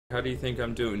How do you think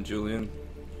I'm doing, Julien?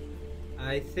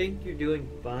 I think you're doing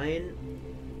fine.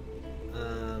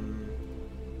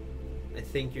 I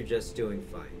think you're just doing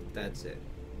fine. That's it.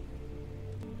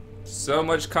 So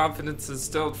much confidence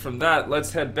instilled from that.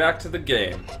 Let's head back to the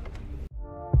game.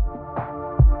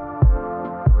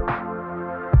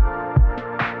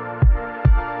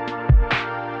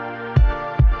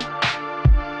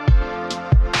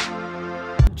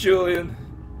 Julien,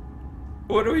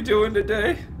 what are we doing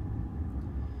today?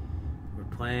 We're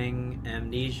playing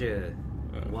Amnesia,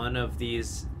 one of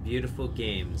these beautiful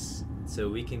games, so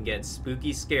we can get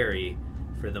spooky scary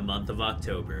for the month of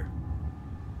October.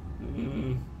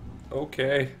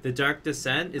 Okay. The Dark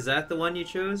Descent, is that the one you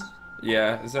chose?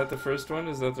 Yeah, is that the first one?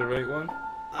 Is that the right one?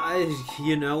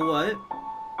 You know what?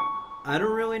 I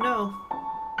don't really know.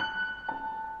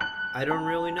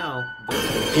 But...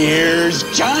 Here's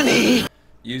Johnny!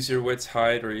 Use your wits,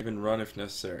 hide, or even run if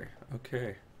necessary.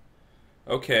 Okay.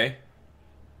 Okay.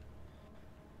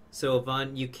 So,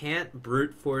 Yvonne, you can't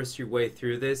brute force your way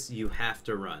through this. You have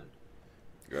to run.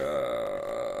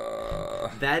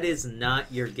 That is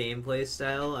not your gameplay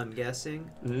style, I'm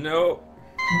guessing. No.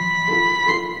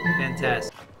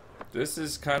 Fantastic. This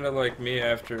is kind of like me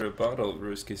after a bottle of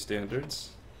Ruski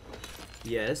standards.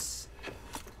 Yes.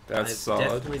 That's I've solid.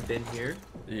 definitely been here.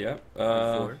 Yep.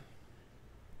 Before.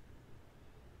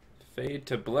 Fade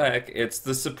to black. It's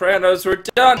The Sopranos. We're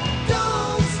done.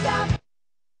 Don't stop.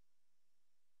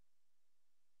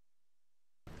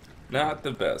 Not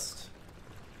the best.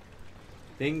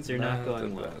 Things are not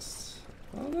going the well. best.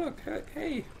 Oh look,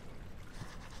 hey.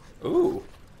 Ooh.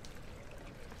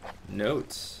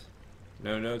 Notes.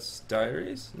 No notes.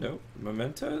 Diaries. Nope.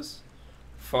 Mementos.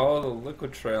 Follow the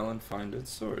liquid trail and find its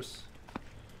source.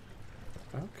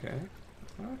 Okay.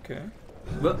 Okay.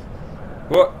 What?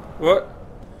 What?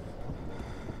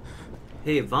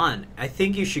 Hey, Yvonne, I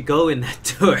think you should go in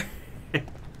that door.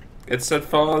 It said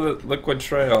follow the liquid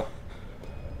trail.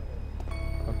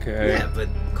 Okay. Yeah, but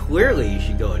clearly you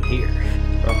should go in here.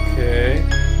 Okay.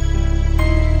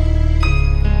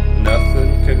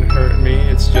 Nothing can hurt me.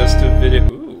 It's just a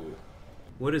video. Ooh.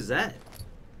 What is that?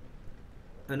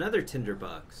 Another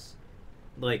tinderbox.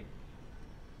 Like,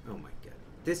 oh my god.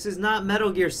 This is not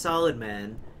Metal Gear Solid,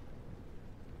 man.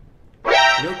 You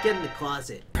don't get in the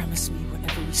closet. Promise me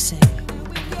whatever we say.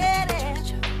 We get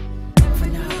it. For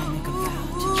now, I'll make a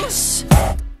vow to just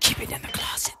keep it in the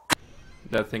closet.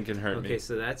 Nothing can hurt me. Okay,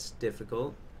 so that's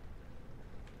difficult.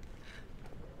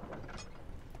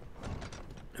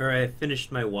 Alright, I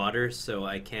finished my water, so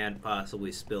I can't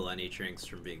possibly spill any drinks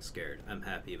from being scared. I'm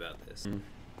happy about this.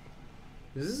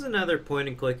 Is this another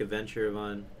point-and-click adventure,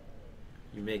 Yvonne?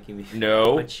 You're making me...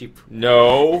 No. What you...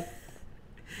 No.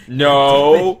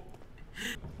 No.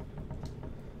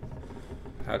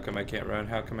 How come I can't run?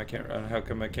 How come I can't run? How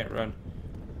come I can't run?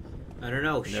 I don't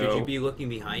know. Should No. you be looking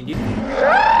behind you?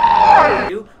 I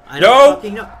don't No.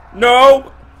 fucking know.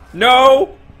 No.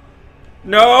 No.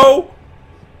 No.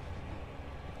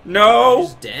 No.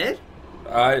 He's dead?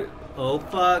 I. Oh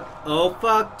fuck. Oh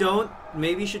fuck. Don't.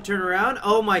 Maybe you should turn around.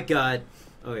 Oh my god.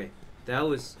 Okay. That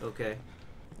was okay.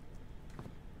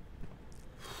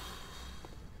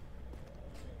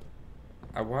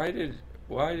 Why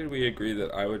did we agree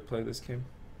that I would play this game?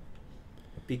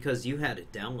 Because you had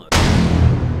it downloaded.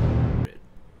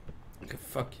 Okay,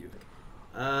 fuck you.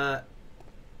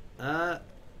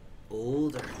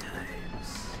 Older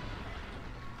times.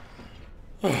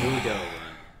 Ludo.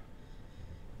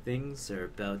 Things are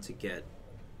about to get...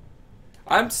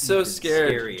 I'm so Even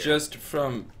scared scarier. just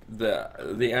from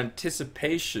the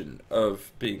anticipation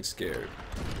of being scared.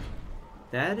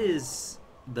 That is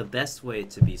the best way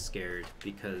to be scared,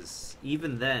 because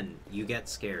even then, you get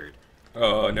scared.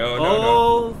 Oh no no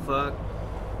Oh, fuck.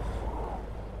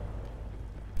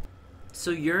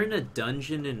 So you're in a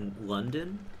dungeon in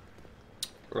London?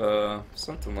 no.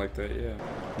 Something like that, yeah.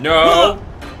 No!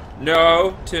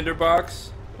 No!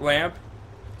 Tinderbox. Lamp.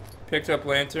 Picked up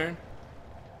lantern.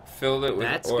 Filled it with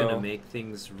That's oil. gonna make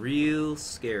things real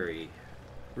scary.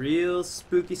 Real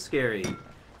spooky scary.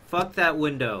 Fuck that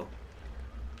window.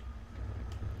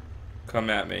 Come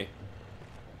at me.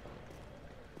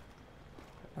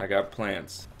 I got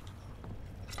plants.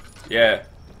 Yeah.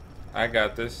 I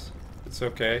got this. It's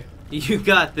okay. You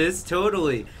got this,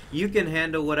 totally. You can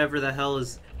handle whatever the hell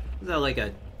is that like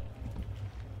a...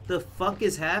 The fuck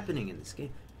is happening in this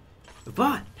game?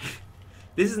 But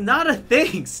this is not a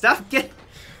thing. Stop getting...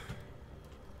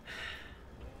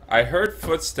 I heard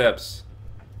footsteps.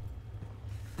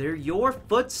 They're your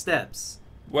footsteps.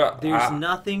 Well, There's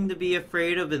nothing to be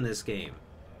afraid of in this game.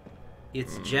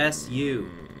 It's just you.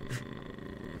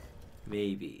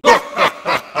 Maybe.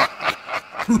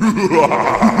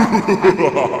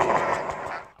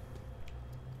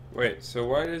 Wait, so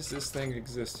why does this thing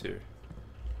exist here?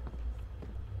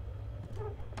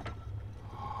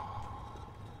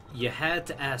 You had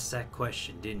to ask that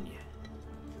question, didn't you?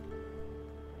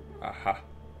 Aha.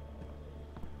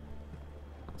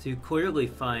 To clearly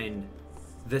find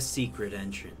the secret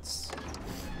entrance.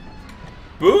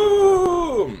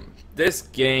 Boom! This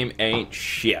game ain't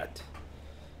shit.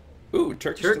 Ooh,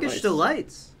 Turkish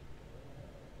delights.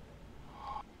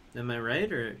 Am I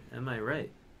right or am I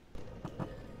right?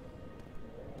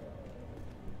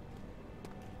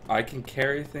 I can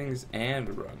carry things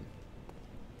and run.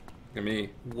 Look at me.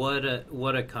 What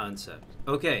a concept.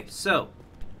 Okay, so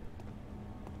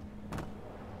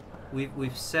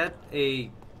we've set a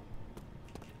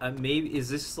maybe is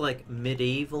this like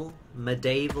medieval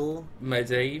Medieval?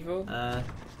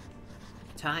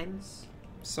 times?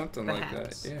 Something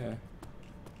perhaps. like that, yeah.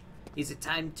 Is it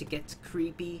time to get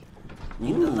creepy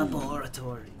in the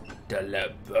laboratory? The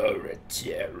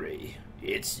laboratory.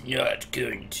 It's not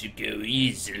going to go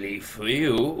easily for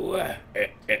you.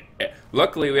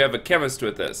 Luckily, we have a chemist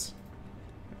with us.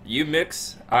 You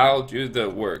mix, I'll do the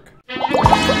work.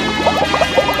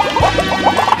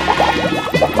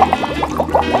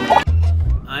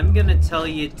 I'm gonna tell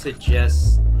you to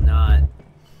just not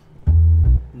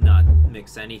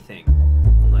mix anything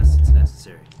unless it's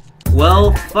necessary.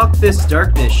 Well, fuck this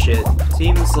darkness shit.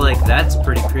 Seems like that's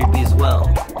pretty creepy as well.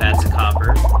 That's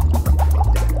copper.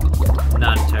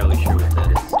 Not entirely sure what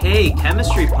that is. Hey,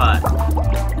 chemistry pot.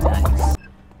 Nice.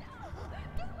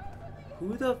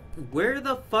 Where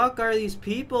the fuck are these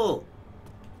people?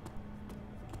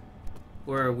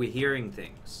 Or are we hearing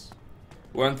things?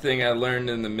 One thing I learned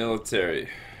in the military.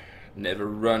 Never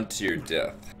run to your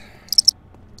death.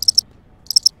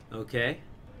 Okay.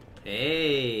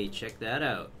 Hey, check that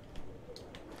out.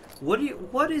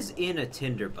 What is in a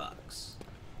tinderbox?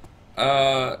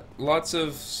 Lots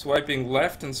of swiping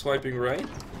left and swiping right.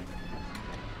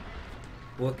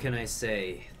 What can I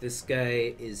say? This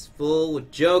guy is full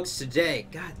with jokes today.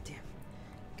 God damn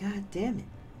it. God damn it.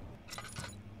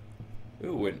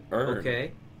 Ooh, an urn.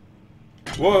 Okay.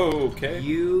 Whoa, okay.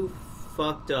 You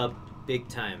fucked up big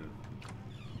time.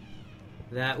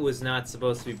 That was not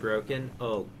supposed to be broken.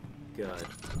 Oh, God.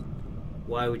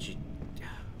 Why would you...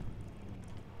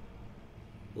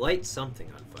 Light something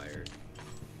on fire.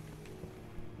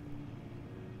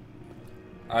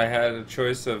 I had a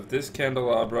choice of this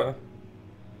candelabra,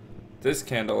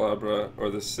 or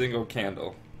the single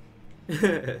candle.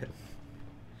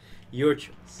 Your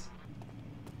choice.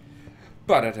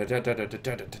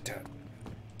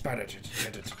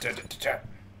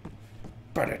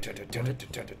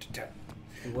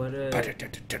 What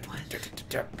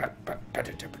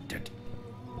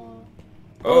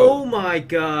Oh my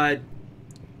God!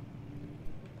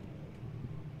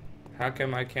 How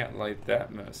come I can't light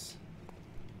that mess?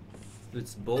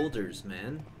 It's boulders,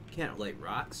 man. Can't light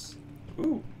rocks.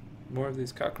 Ooh, more of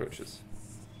these cockroaches.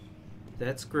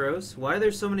 That's gross. Why are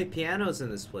there so many pianos in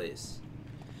this place?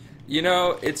 You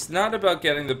know, it's not about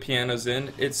getting the pianos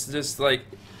in. It's just like,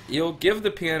 you'll give the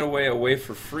piano away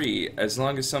for free as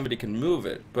long as somebody can move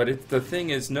it. But the thing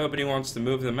is, nobody wants to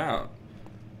move them out.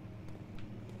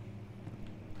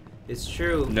 It's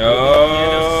true.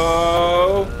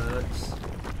 No.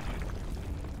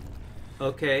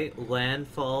 Okay,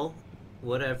 landfall,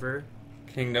 whatever.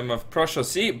 Kingdom of Prussia.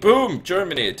 See, boom,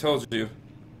 Germany. I told you.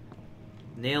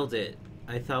 Nailed it.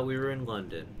 I thought we were in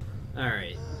London.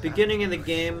 Alright, beginning of the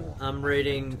game, I'm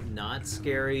rating not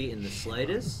scary in the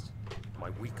slightest.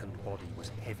 My weakened body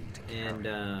was heavy to carry, And,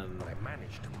 but I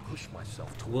managed to push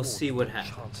myself towards we'll see what the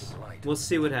happens. enchanted light. We'll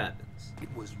see what happens. It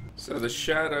was So the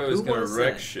shadow is Who gonna was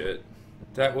wreck that? shit.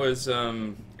 That was,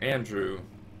 Andrew.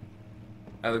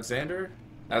 Alexander?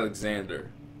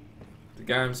 Alexander. The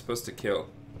guy I'm supposed to kill.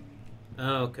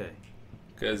 Oh, okay.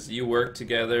 Because you work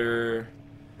together.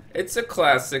 It's a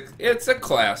classic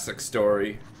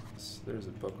story. There's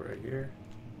a book right here.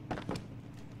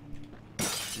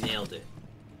 Nailed it.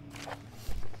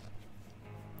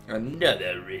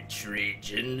 Another rich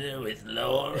region with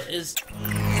lore is...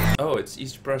 Oh, it's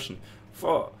East Prussian.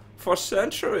 For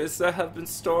centuries there have been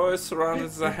stories surrounding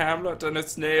the hamlet and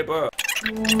its neighbor.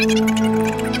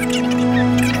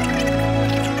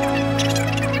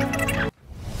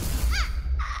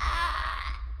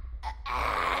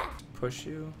 Push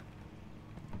you?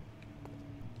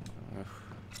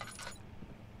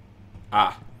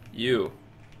 Ah, you.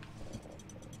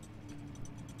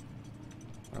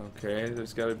 Okay,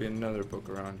 there's gotta be another book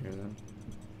around here then.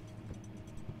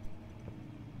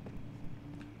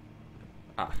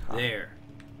 Ah, There.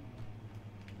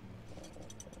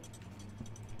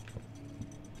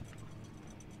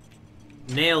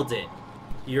 Nailed it.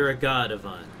 You're a god,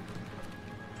 Yvonne.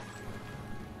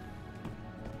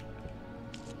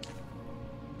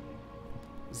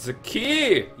 The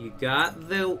key! You got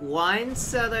the wine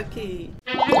cellar key.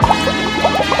 Doesn't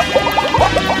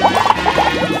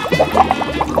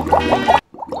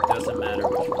matter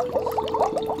which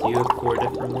one. Do you have 4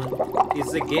 different ones?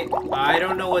 Is the game? I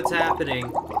don't know what's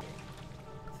happening. I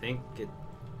think it.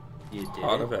 You did.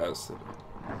 Pot of acid.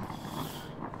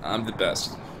 I'm the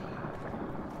best.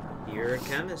 You're a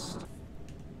chemist.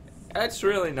 It's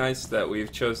really nice that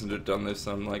we've chosen to done this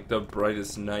on like the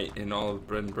brightest night in all of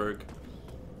Brenberg.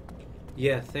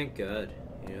 Yeah, thank God.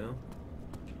 You know.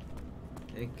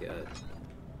 Thank God.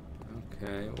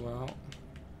 Okay, well.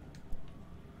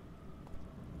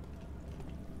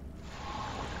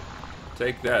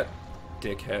 Take that,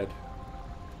 dickhead.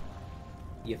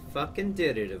 You fucking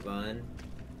did it, Yvonne.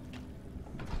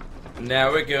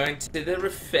 Now we're going to the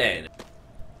refine.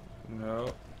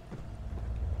 No.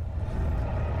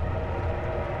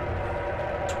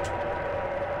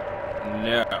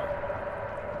 No.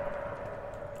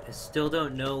 I still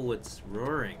don't know what's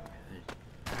roaring.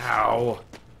 Ow.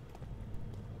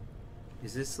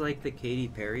 Is this like the Katy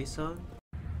Perry song?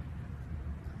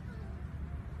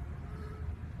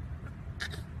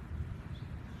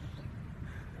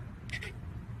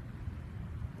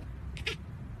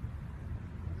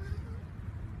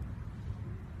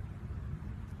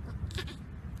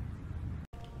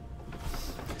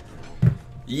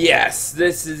 Yes,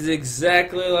 this is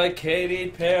exactly like Katy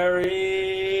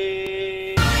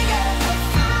Perry.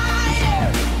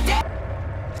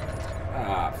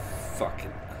 Ah,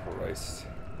 fucking Christ.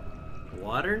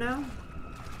 Water now?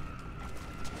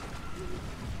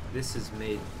 This is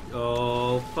made.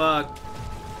 Oh, fuck.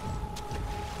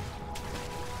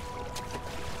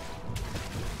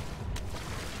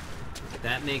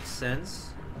 That makes sense.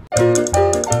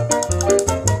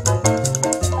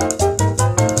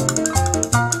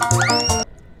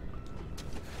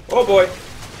 Oh boy.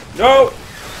 No!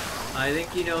 I think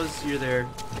he knows you're there.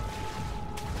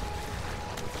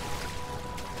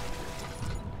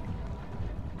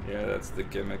 Yeah, that's the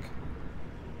gimmick.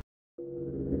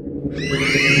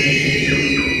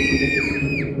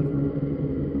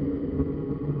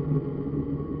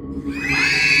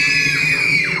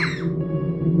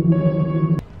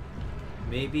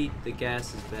 Maybe the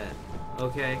gas is bad.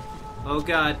 Okay. Oh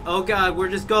god. Oh god, we're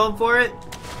just going for it.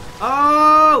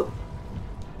 Oh!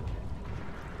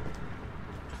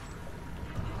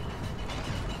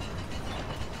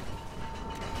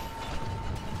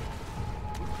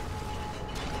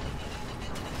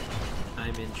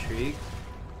 I'm intrigued.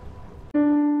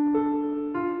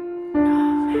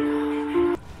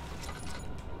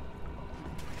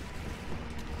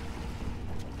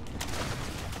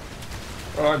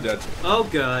 Oh, I'm dead. Oh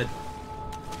god.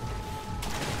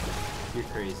 You're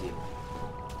crazy.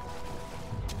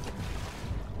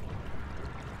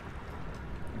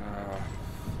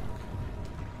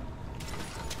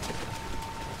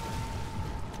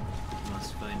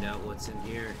 Must find out what's in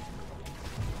here.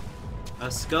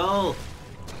 A skull!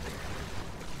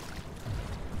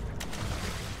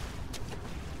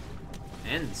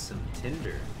 And some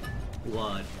tinder.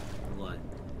 Blood. What?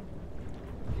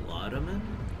 Laudanum?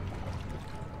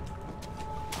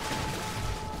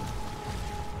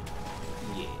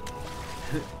 Yeah.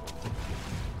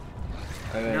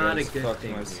 I think Not I a just good fucked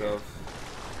thing myself.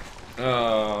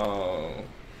 Oh.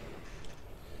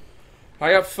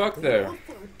 I got fucked there. Down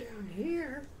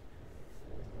here.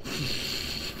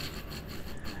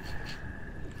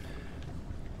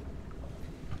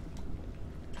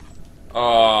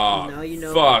 Oh, Now you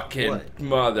know fucking what?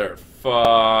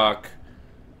 motherfuck.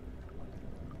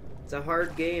 It's a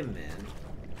hard game, man.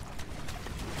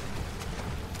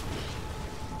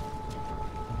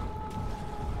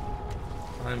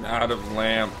 I'm out of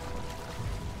lamp.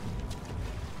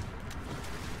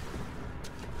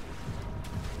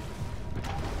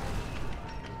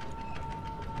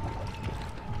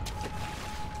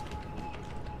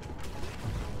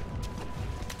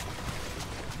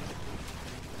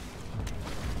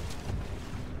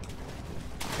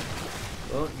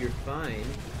 Well, you're fine.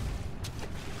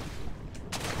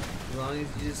 As long as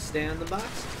you just stay on the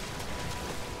box.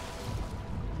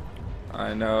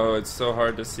 I know, it's so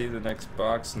hard to see the next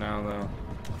box now, though.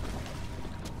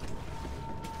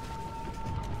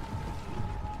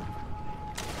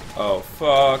 Oh,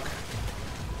 fuck.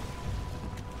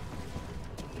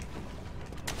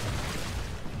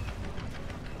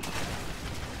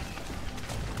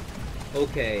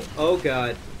 Okay. Oh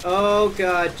god. Oh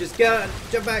god. Just get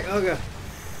jump back. Oh god.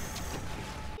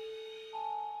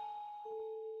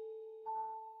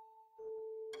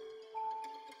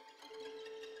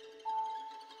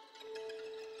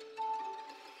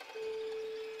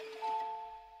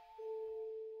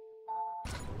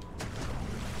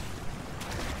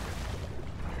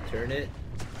 Turn it.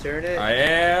 Turn it. I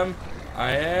am.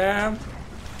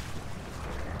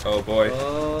 Oh boy.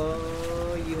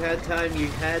 Oh, you had time. You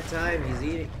had time. He's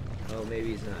eating. Oh,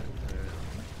 maybe he's not. I don't know.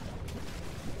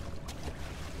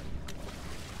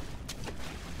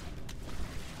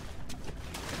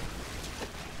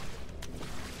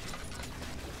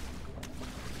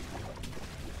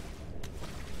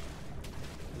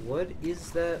 What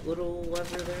is that little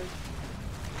lever there?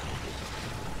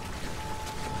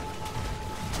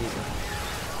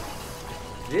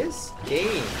 This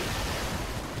game,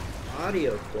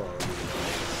 audio quality.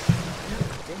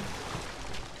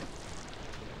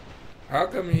 How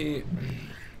come he...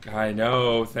 I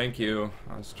know, thank you.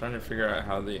 I was trying to figure out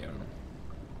how the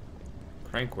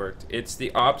crank worked. It's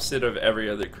the opposite of every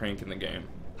other crank in the game.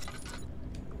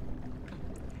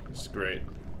 It's great.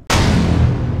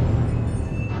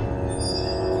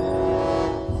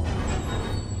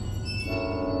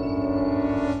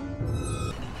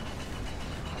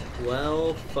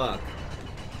 Well, fuck.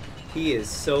 He is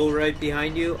so right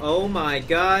behind you. Oh my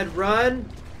god, run!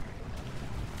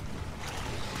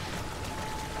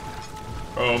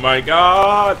 Oh my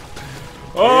god!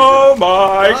 Oh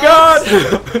my god!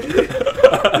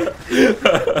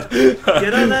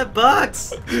 Get on that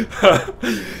box!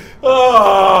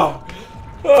 Oh!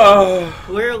 Oh!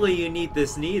 Clearly you need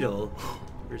this needle.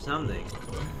 Or something.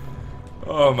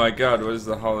 Oh my god, what does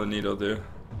the hollow needle do?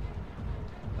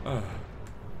 Oh,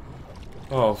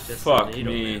 oh Just fuck a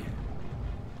needle, me. man.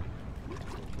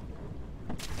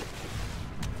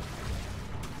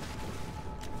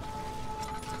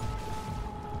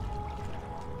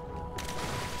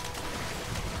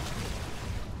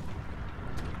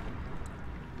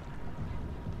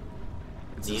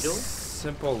 It's Needle? a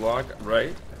simple lock,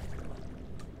 right?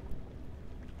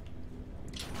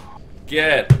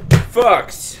 Get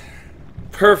fucked!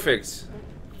 Perfect.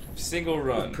 Single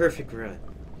run. The perfect run.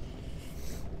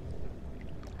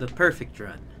 The perfect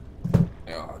run.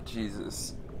 Oh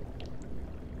Jesus.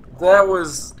 That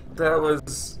was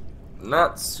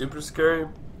not super scary,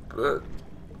 but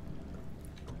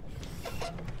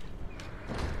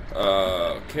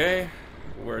okay.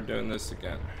 We're doing this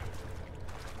again.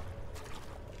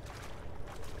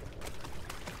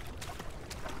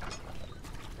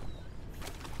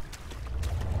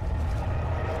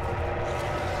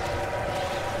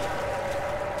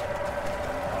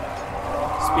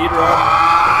 Speed run.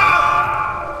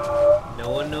 No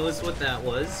one knows what that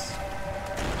was.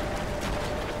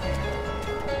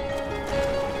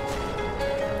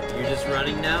 You're just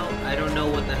running now? I don't know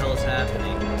what the hell is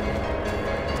happening.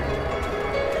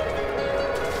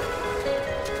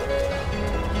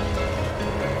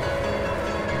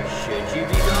 Should you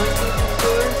be going to the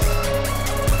stores?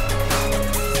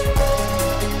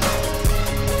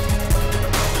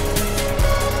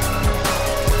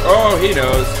 Oh, he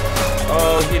knows.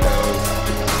 Oh, he knows.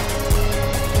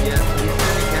 Yeah, he's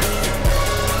gonna catch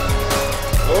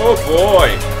Oh boy.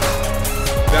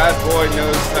 That boy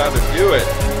knows how to do it.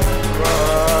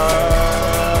 Run!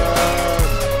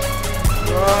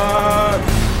 Run!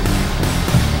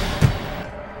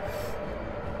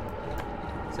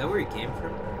 you. Is that where he came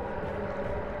from?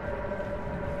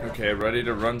 Okay, ready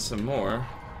to run some more.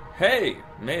 Hey,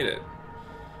 made it.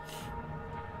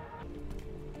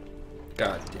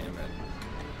 God damn it.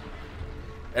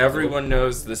 Everyone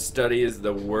knows the study is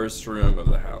the worst room of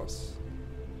the house.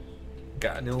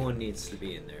 God. No one needs to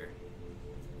be in there.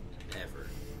 Ever.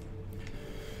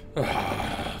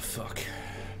 Ah, fuck.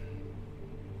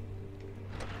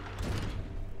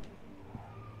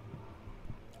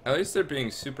 At least they're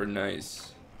being super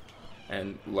nice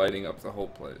and lighting up the whole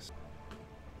place.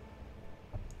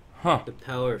 Huh. The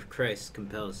power of Christ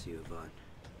compels you, Yvonne.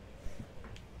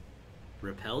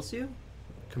 Repels you?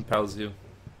 Compels you.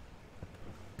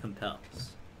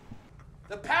 Compels.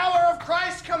 The power of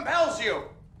Christ compels you.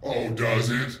 Oh,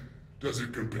 does it? Does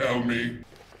it compel me?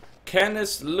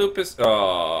 Canis lupus. Damn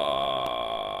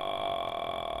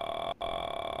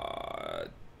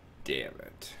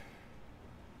it.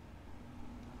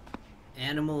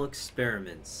 Animal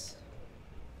experiments.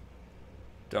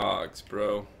 Dogs,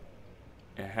 bro.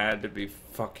 It had to be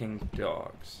fucking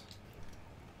dogs.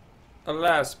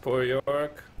 Alas, poor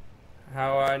York,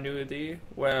 how I knew thee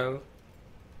well.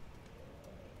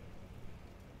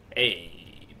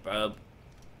 Hey, bub.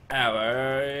 How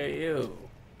are you?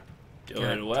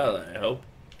 Doing well, I hope.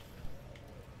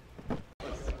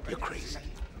 You're crazy.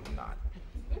 I'm not.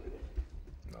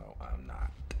 No, I'm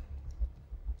not.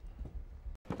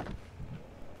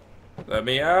 Let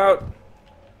me out!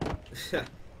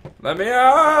 Let me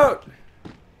out!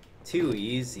 Too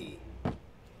easy.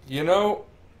 You know,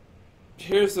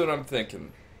 here's what I'm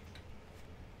thinking.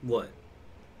 What?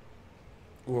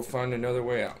 we'll find another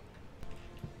way out.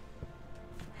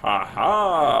 Ha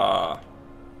ha!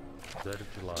 3rd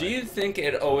of July. Do you think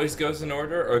it always goes in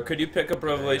order, or could you pick up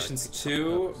Revelations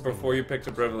 2 before you picked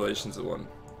up Revelations 1?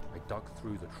 I dug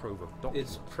through the trove of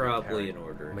documents. It's probably carried in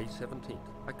order. May 17th.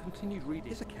 I continued reading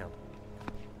his account.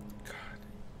 God.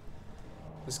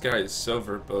 This guy is so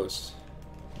verbose.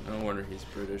 No wonder he's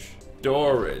British.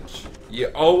 Storage. You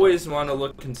always want to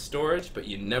look in storage, but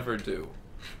you never do.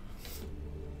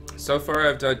 So far,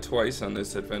 I've died twice on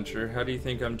this adventure. How do you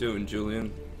think I'm doing,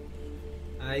 Julien?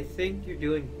 I think you're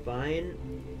doing fine.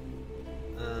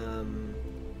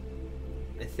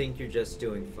 I think you're just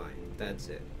doing fine. That's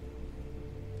it.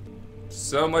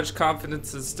 So much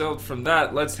confidence instilled from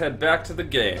that. Let's head back to the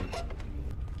game.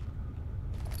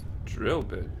 Drill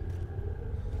bit.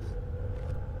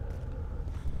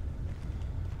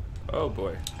 Oh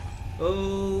boy.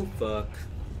 Oh, fuck.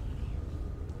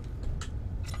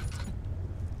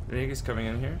 You think he's coming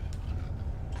in here?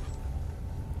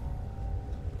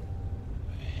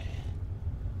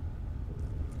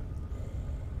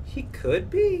 He could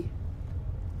be.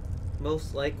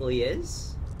 Most likely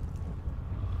is.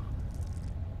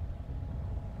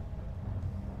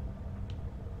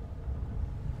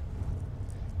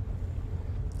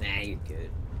 Nah, you're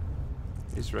good.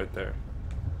 He's right there.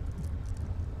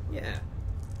 Yeah.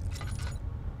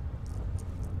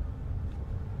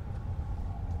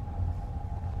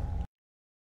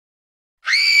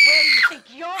 Where do you think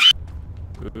you're?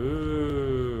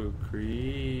 Ooh,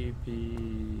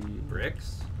 creepy.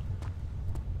 Bricks?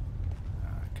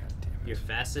 Ah, God damn it. You're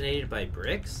fascinated by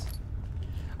bricks?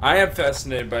 I am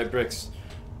fascinated by bricks.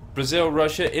 Brazil,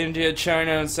 Russia, India,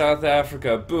 China, and South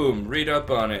Africa. Boom. Read up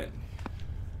on it.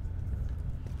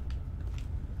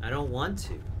 I don't want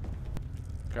to.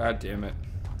 God damn it.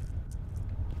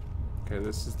 Okay,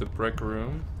 this is the brick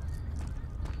room.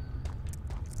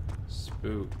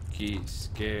 Spooky,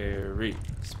 scary.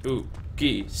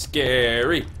 Spooky,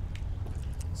 scary.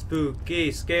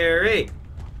 Spooky, scary.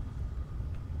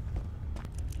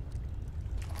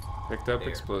 Picked up There.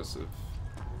 explosive.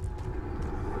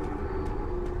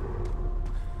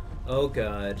 Oh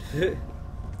god.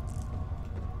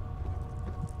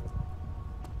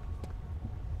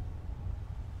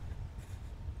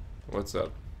 What's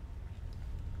up?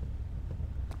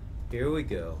 Here we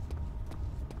go.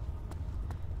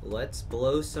 Let's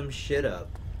blow some shit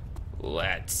up.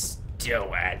 Let's do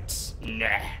it.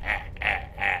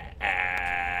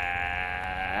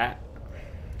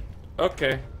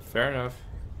 Okay, fair enough.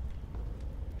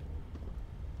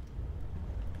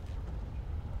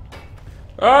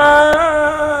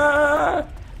 Ah!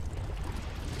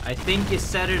 I think you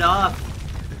set it off.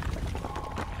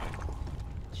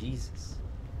 Jesus.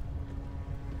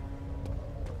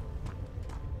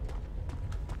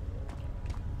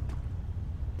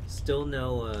 Still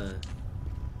no,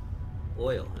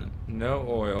 oil, huh? No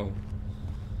oil.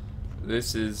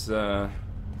 This is,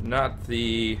 not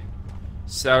the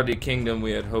Saudi kingdom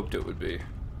we had hoped it would be.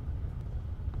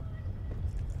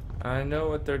 I know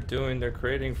what they're doing. They're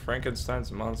creating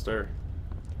Frankenstein's monster.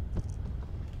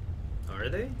 Are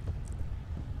they?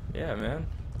 Yeah, man.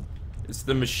 It's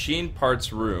the machine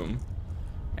parts room,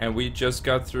 and we just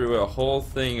got through a whole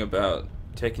thing about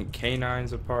taking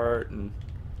canines apart and...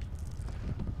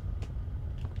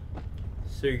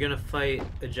 So you're gonna fight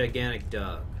a gigantic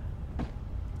dog.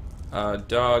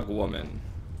 Dog woman.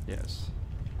 Yes.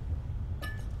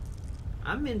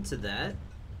 I'm into that.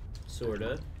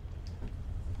 Sorta.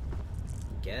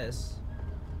 Guess.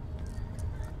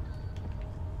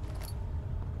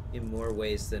 In more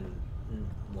ways than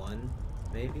one,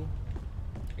 maybe?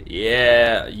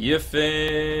 Yeah,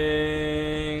 yiffing.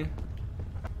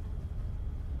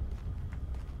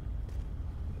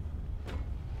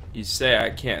 You say I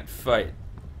can't fight,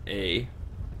 eh?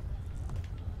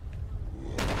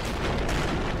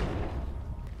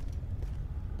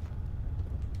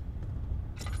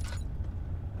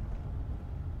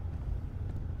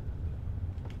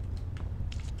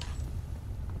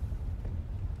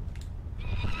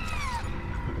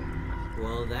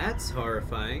 Well, that's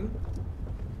horrifying.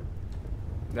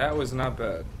 That was not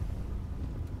bad.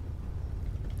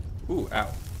 Ooh,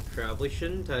 ow. Probably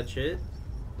shouldn't touch it.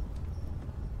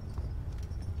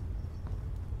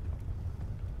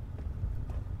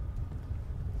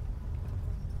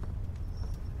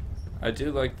 I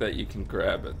do like that you can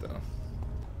grab it, though.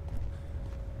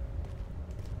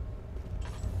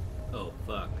 Oh,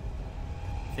 fuck.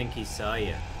 I think he saw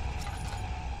you.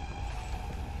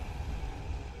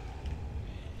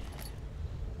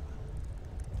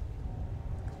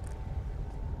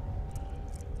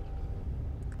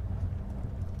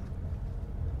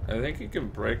 I think you can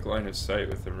break line of sight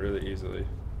with them really easily.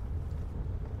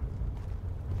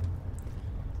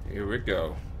 Here we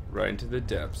go. Right into the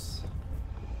depths.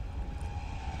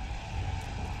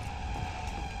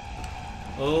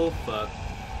 Oh fuck.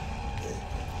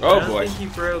 Oh I don't boy. think you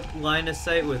broke line of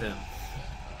sight with him.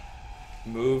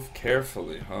 Move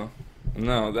carefully, huh?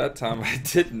 No, that time I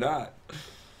did not.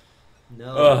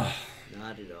 No, Ugh.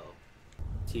 not at all.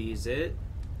 Tease it.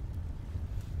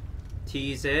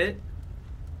 Tease it.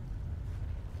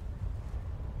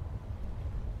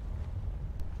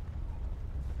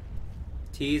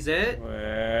 Tease it.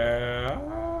 Where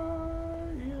are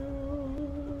you?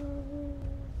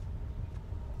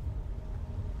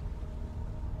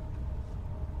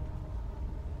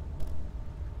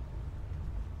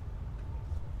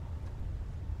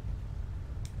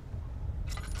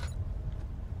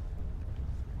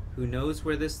 Who knows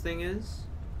where this thing is?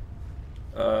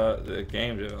 The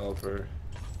game developer.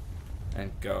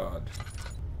 And God.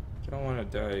 Don't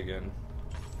want to die again.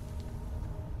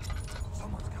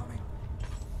 Someone's coming.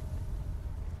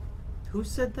 Who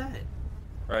said that?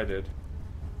 I did.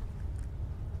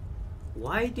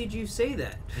 Why did you say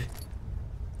that?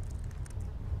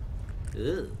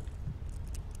 Ugh.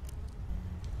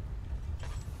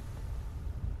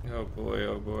 Oh boy,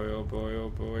 oh boy, oh boy, oh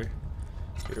boy.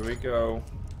 Here we go.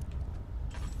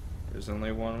 There's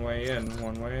only one way in,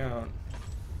 one way out.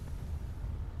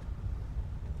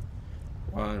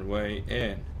 One way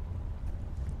in.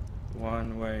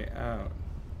 One way out.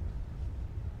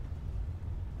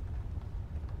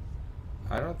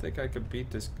 I don't think I could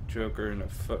beat this Joker in a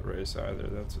foot race either.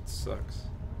 That's what sucks.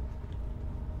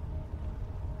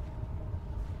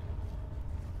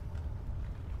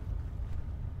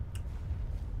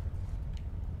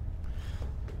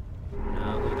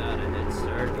 Not without a head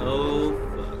start. Oh,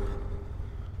 fuck.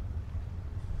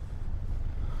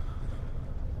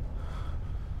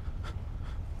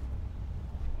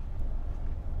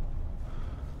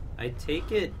 I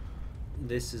take it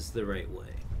this is the right way.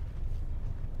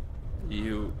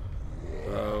 You...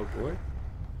 Oh boy.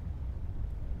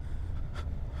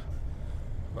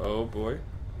 Oh boy.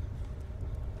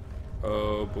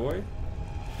 Oh boy.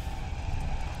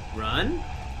 Run?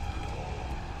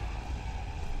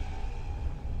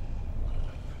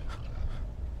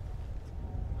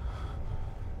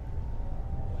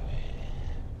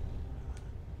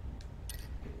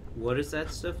 What does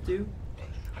that stuff do?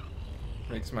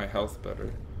 Makes my health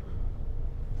better.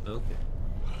 Okay.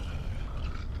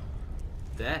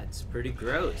 That's pretty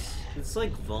gross. It's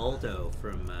like Voldo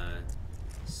from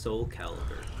Soul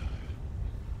Calibur.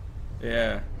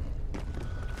 Yeah.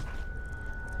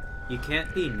 You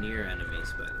can't be near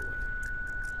enemies, by the way.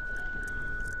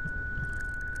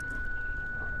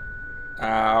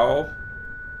 Ow.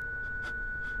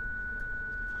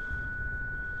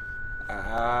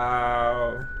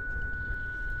 Ow.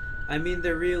 I mean,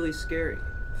 they're really scary.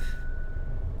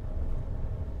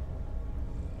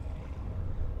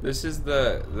 This is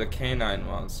the canine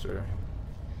monster.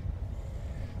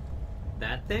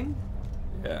 That thing?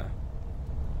 Yeah.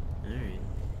 Alright.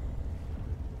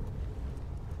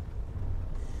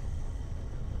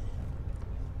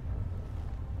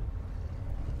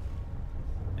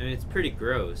 I mean, it's pretty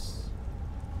gross.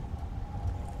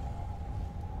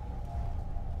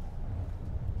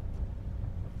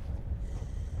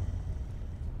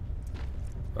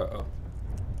 Uh-oh.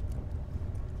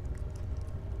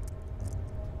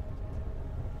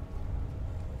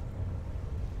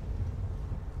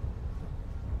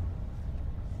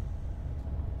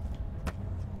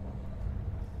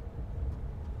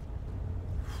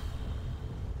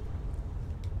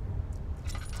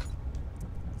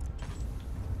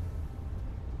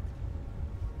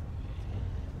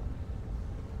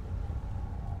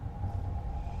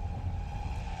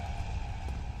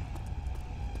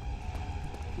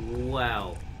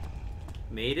 Wow.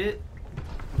 Made it?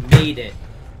 Made it.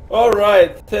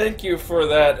 Alright, thank you for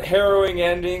that harrowing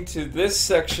ending to this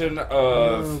section of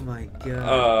Oh my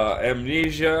god.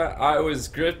 Amnesia. I was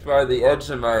gripped by the edge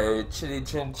of my chinny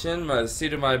chin chin, my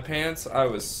seat of my pants. I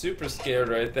was super scared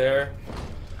right there.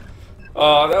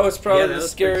 That was probably Yeah, that the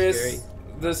was pretty scariest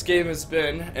this game has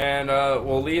been, and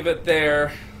we'll leave it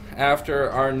there after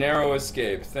our narrow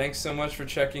escape. Thanks so much for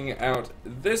checking out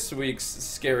this week's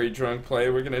Scary Drunk Play.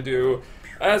 We're gonna do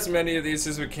as many of these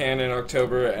as we can in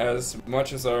October, as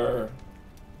much as our,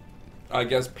 I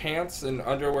guess, pants and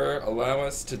underwear allow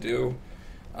us to do.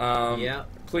 Yeah.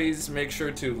 Please make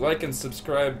sure to like and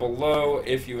subscribe below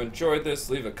if you enjoyed this.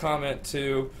 Leave a comment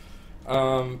too.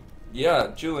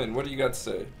 Yeah, Julien, what do you got to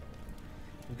say?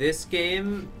 This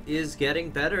game is getting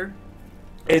better.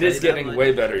 It is tell you that getting much.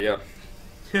 way better, yeah.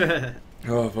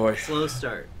 Oh boy. Slow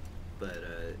start. but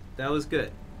that was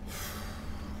good.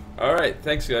 All right,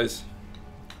 thanks, guys.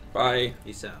 Bye.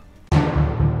 Peace out.